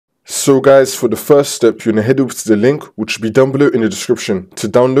So guys, for the first step, you're going to head over to the link, which will be down below in the description, to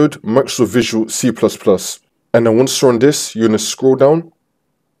download Microsoft Visual C++. And then once you're on this, you're going to scroll down.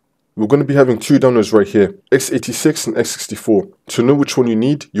 We're going to be having two downloads right here, x86 and x64. To know which one you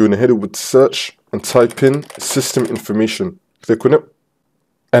need, you're going to head over to search and type in system information. Click on it.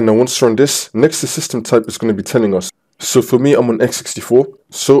 And then once you're on this, next to system type is going to be telling us. So for me, I'm on x64,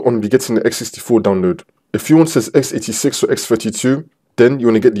 so I'm going to be getting the x64 download. If your one says x86 or x32, then you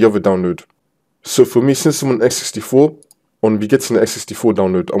want to get the other download. So for me, since I'm on x64, I'm going to be getting the x64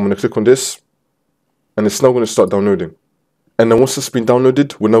 download. I'm going to click on this, and it's now going to start downloading. And then once it's been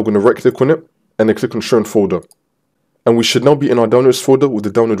downloaded, we're now going to right click on it, and then click on show in folder. And we should now be in our downloads folder with the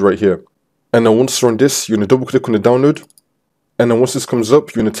download right here. And then once you're on this, you're going to double click on the download. And then once this comes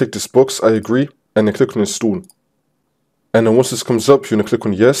up, you're going to tick this box, I agree, and then click on install. And then once this comes up, you're going to click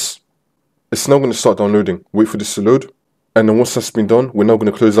on yes. It's now going to start downloading. Wait for this to load. And then once that's been done, we're now going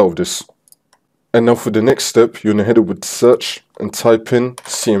to close out of this. And now for the next step, you're going to head over to search and type in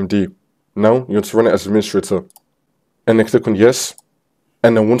CMD. Now, you want to run it as administrator. And then click on yes.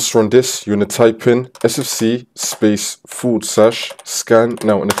 And then once you're on this, you're going to type in sfc /scan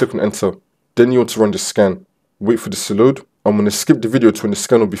now, and then click on enter. Then you want to run the scan. Wait for this to load. I'm going to skip the video to when the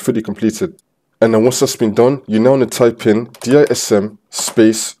scan will be fully completed. And then once that's been done, you now want to type in dism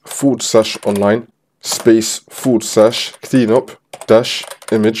 /online /cleanup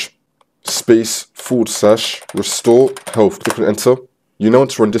 -image /restore health. Click on enter. You now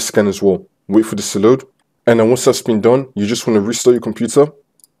want to run this scan as well. Wait for this to load. And then once that's been done, you just want to restart your computer,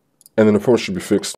 and then the problem should be fixed.